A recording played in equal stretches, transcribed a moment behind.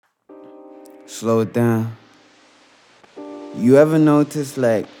slow it down. You ever notice,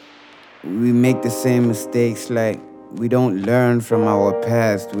 like, we make the same mistakes, like, we don't learn from our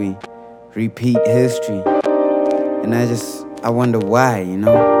past, we repeat history. And I wonder why, you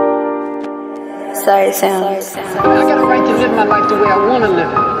know? Sorry, sounds. I got a right to live my life the way I want to live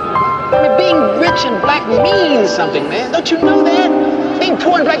it. I mean, being rich and black means something, man. Don't you know that? Being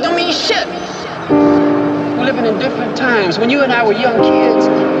poor and black don't mean shit. We're living in different times. When you and I were young kids,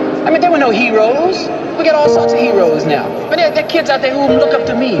 I mean, there were no heroes. We got all sorts of heroes now. But there are kids out there who look up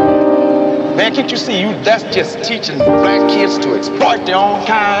to me. Man, can't you see that's just teaching black kids to exploit their own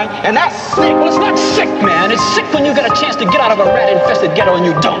kind? And that's sick. Well, it's not sick, man. It's sick when you get a chance to get out of a rat-infested ghetto and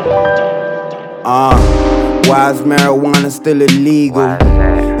you don't. Why is marijuana still illegal?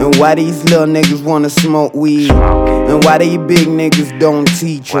 And why these little niggas wanna smoke weed? And why they big niggas don't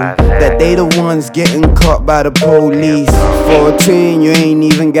teach them that they the ones getting caught by the police? 14, you ain't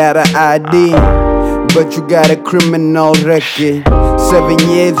even got an ID, but you got a criminal record. 7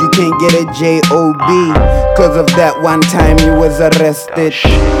 years, you can't get a J.O.B. Cause of that one time you was arrested.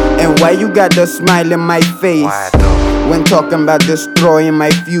 And why you got the smile in my face when talking about destroying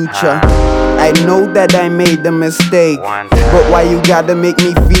my future? I know that I made a mistake, but why you gotta make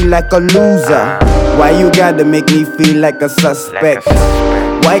me feel like a loser? Why you gotta make me feel like a suspect?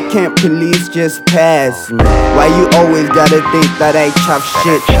 Why can't police just pass me? Why you always gotta think that I chop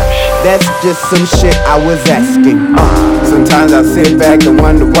shit? That's just some shit I was asking. Sometimes I sit back and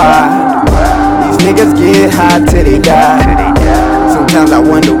wonder why these niggas get high till they die. Sometimes I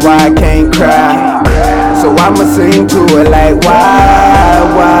wonder why I can't cry, so I'ma sing to it like why?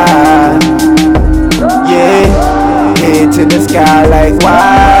 Yeah, head to the sky like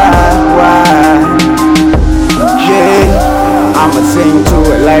why? Yeah, I'ma sing to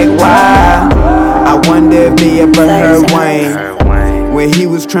it like why? I wonder if they ever heard Wayne when he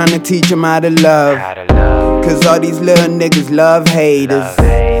was trying to teach him how to love. Cause all these little niggas love haters,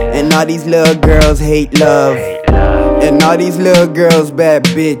 and all these little girls hate love, and all these little girls bad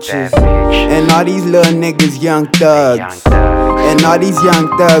bitches, and all these little niggas young thugs, and all these young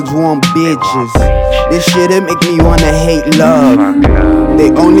thugs want bitches. This shit it make me wanna hate love. They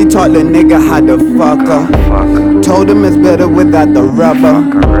only taught the nigga how to fuck her. Told him it's better without the rubber.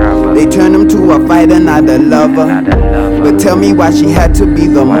 They turned him to a fighter, not a lover. But tell me why she had to be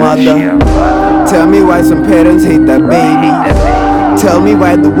the mother. Tell me why some parents hate their baby. Tell me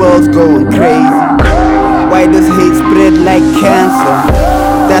why the world's going crazy. Why does hate spread like cancer?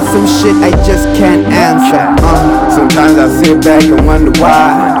 That's some shit I just can't answer. Sometimes I sit back and wonder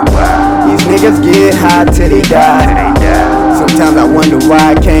why these niggas get high till they die. Sometimes I wonder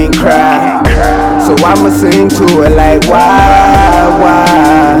why I can't cry, so I'ma sing to it like why?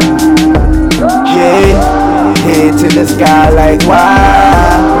 Yeah, head to the sky like why?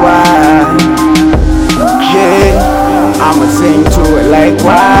 Yeah, I'ma sing to it like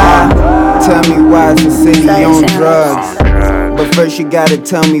why? Tell me why is the city on drugs? But first you gotta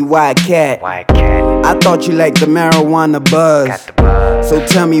tell me why cat. I thought you liked the marijuana buzz, so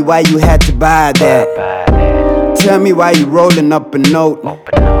tell me why you had to buy that. Tell me why you rolling up a note,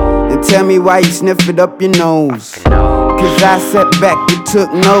 and tell me why you sniff it up your nose. Cause I sat back and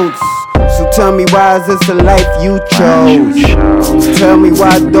took notes, so tell me why is this a life you chose? Tell me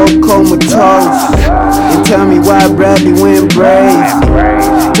why dope comatose, and tell me why Bradley went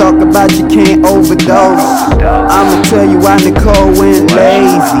brazy. Talk about you can't overdose, I'ma tell you why Nicole went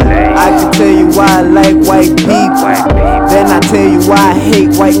lazy. I can tell you why I like white people, then I tell you why I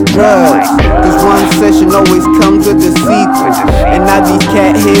hate white drugs. Cause one session always comes with a sequel, and now these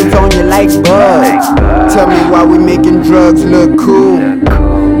cat heads on you like bugs. Tell me why we making drugs look cool,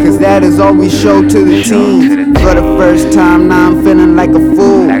 cause that is all we show to the teens. For the first time now I'm feeling like a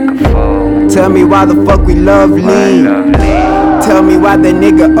fool. Tell me why the fuck we love lean. Tell me why the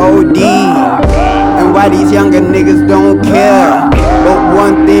nigga OD, and why these younger niggas don't care. But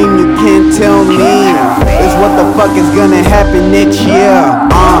one thing you can't tell me is what the fuck is gonna happen next year.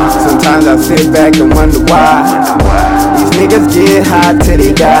 Sometimes I sit back and wonder why these niggas get high till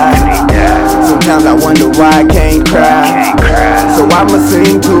they die. Sometimes I wonder why I can't cry, so I'ma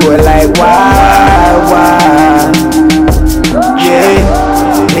sing to it like why? Yeah,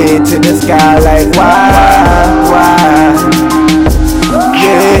 head to the sky like why?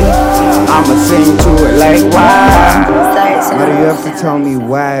 Yeah, I'ma sing to it like why? But you have to tell me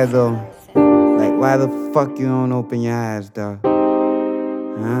why though. Like why the fuck you don't open your eyes though?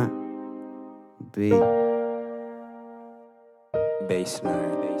 Huh? Beat.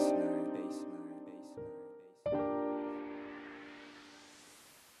 Baseline.